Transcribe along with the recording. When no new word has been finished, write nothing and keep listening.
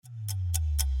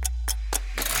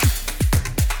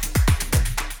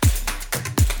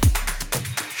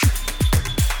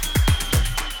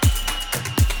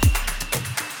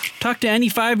Talk to any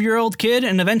 5-year-old kid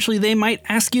and eventually they might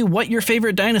ask you what your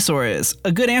favorite dinosaur is.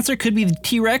 A good answer could be the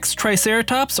T-Rex,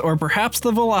 Triceratops, or perhaps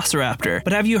the Velociraptor.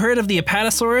 But have you heard of the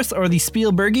Apatosaurus or the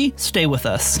Spielbergie? Stay with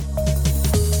us.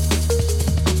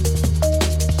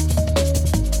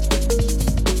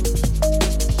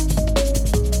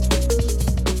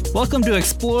 Welcome to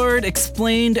Explored,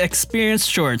 Explained, Experienced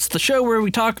Shorts, the show where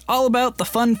we talk all about the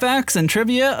fun facts and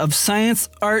trivia of science,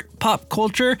 art, pop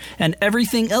culture, and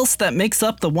everything else that makes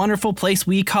up the wonderful place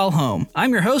we call home.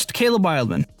 I'm your host, Caleb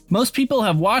Wildman. Most people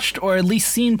have watched or at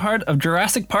least seen part of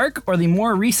Jurassic Park or the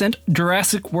more recent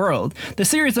Jurassic World, the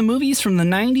series of movies from the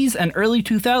 90s and early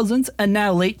 2000s and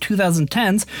now late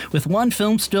 2010s, with one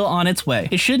film still on its way.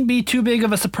 It shouldn't be too big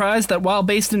of a surprise that while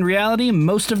based in reality,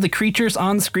 most of the creatures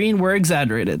on screen were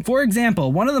exaggerated. For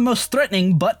example, one of the most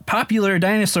threatening but popular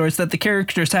dinosaurs that the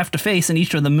characters have to face in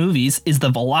each of the movies is the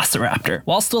Velociraptor.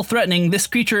 While still threatening, this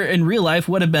creature in real life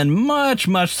would have been much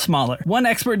smaller. One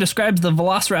expert describes the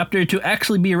Velociraptor to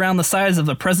actually be around the size of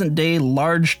the present-day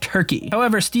large turkey.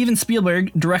 However, Steven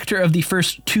Spielberg, director of the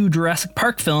first 2 Jurassic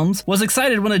Park films, was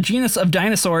excited when a genus of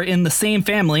dinosaur in the same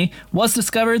family was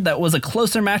discovered that was a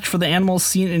closer match for the animals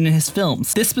seen in his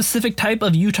films. This specific type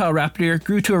of Utahraptor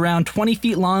grew to around 20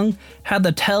 feet long, had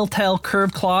the telltale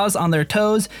curved claws on their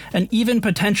toes, and even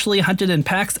potentially hunted in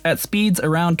packs at speeds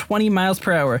around 20 miles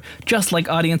per hour, just like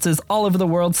audiences all over the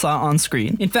world saw on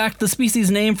screen. In fact, the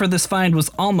species name for this find was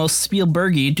almost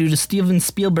Spielbergie due to Steven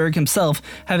Spielberg himself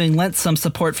having lent some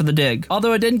support for the dig.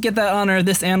 Although it didn't get that honor,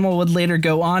 this animal would later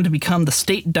go on to become the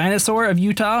state dinosaur of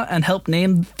Utah and help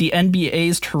name the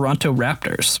NBA's Toronto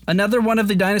Raptors. Another one of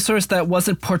the dinosaurs that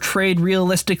wasn't portrayed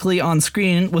realistically on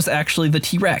screen was actually the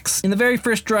T-Rex. In the very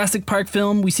first Jurassic Park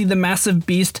film, we see the massive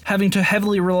beast having to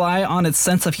heavily rely on its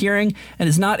sense of hearing and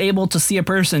is not able to see a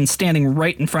person standing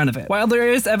right in front of it. While there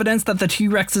is evidence that the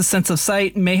T-Rex's sense of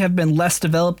sight may have been less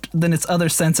developed than its other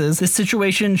senses, this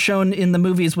situation shown in the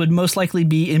movies would most likely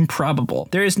be improbable.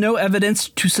 There is no evidence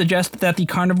to suggest that the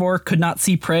carnivore could not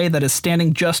see prey that is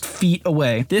standing just feet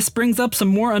away. This brings up some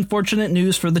more unfortunate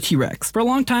news for the T-Rex. For a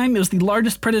long time, it was the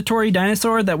largest predatory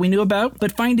dinosaur that we knew about,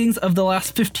 but findings of the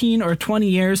last 15 or 20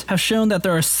 years have shown that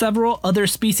there are several other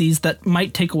species that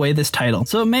might take away this title.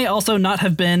 So it may also not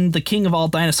have been the king of all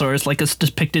dinosaurs like is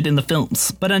depicted in the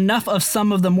films. But enough of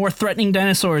some of the more threatening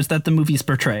dinosaurs that the movies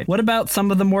portray. What about some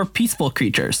of the more peaceful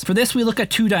creatures? For this, we look at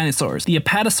 2 dinosaurs, the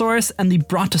Apatosaurus and the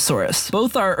Brontosaurus.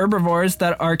 Both are herbivores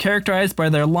that are characterized by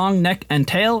their long neck and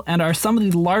tail and are some of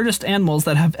the largest animals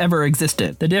that have ever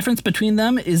existed. The difference between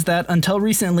them is that until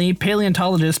recently,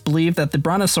 paleontologists believed that the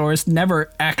Brontosaurus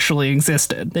never actually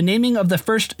existed. The naming of the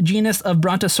first genus of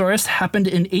Brontosaurus happened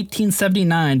in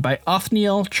 1879 by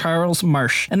Othniel Charles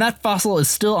Marsh, and that fossil is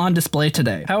still on display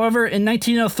today. However, in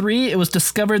 1903, it was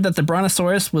discovered that the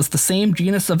Brontosaurus was the same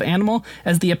genus of animal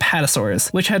as the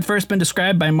Apatosaurus, which had first been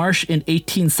described by Marsh in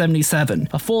 1877,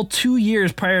 a full 2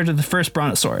 years prior to the first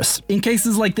Brontosaurus. In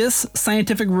cases like this,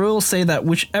 scientific rules say that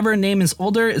whichever name is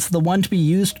older is the one to be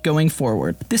used going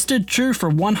forward. This stood true for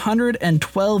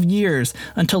 112 years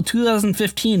until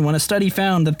 2015, when a study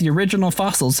found that the original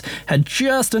fossils had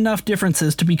just enough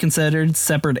differences to be considered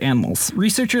separate animals.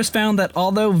 Researchers found that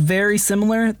although very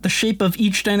similar, the shape of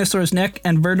each dinosaur's neck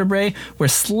and vertebrae were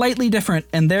slightly different,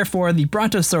 and therefore the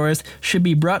Brontosaurus should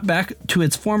be brought back to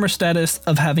its former status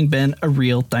of having been a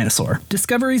real dinosaur.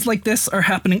 Discoveries like this are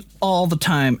happening all the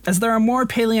time, as there are more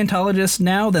paleontologists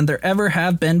now than there ever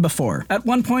have been before. At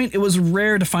one point, it was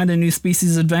rare to find a new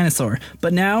species of dinosaur,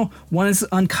 but now one is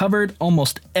uncovered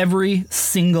almost every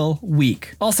single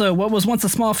week. Also, what was once a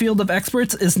small field of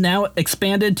experts is now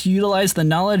expanded to utilize the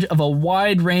knowledge of a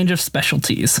wide range of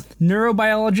specialties.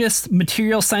 Neurobiologists,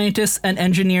 material scientists, and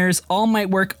engineers all might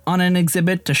work on an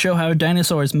exhibit to show how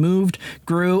dinosaurs moved,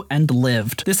 grew, and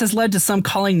lived. This has led to some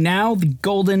calling now the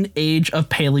golden age of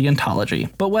paleontology.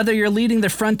 But whether you're leading the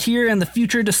frontier and the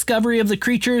future discovery of the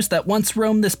creatures that once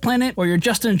roamed this planet, or you're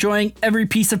just enjoying every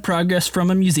piece of progress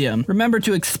from a museum, remember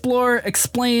to explore,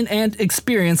 explain, and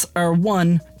experience our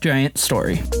one giant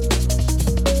story.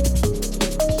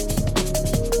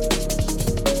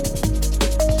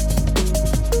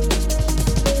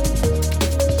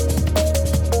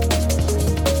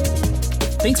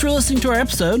 Thanks for listening to our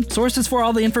episode. Sources for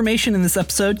all the information in this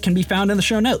episode can be found in the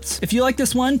show notes. If you like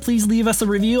this one, please leave us a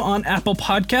review on Apple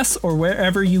Podcasts or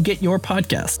wherever you get your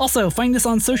podcasts. Also, find us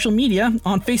on social media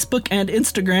on Facebook and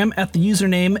Instagram at the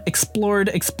username Explored,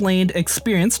 Explained,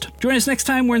 Experienced. Join us next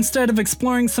time where instead of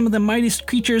exploring some of the mightiest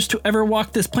creatures to ever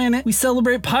walk this planet, we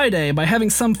celebrate Pi Day by having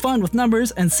some fun with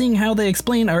numbers and seeing how they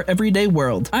explain our everyday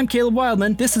world. I'm Caleb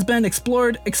Wildman. This has been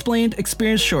Explored, Explained,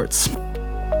 Experienced Shorts.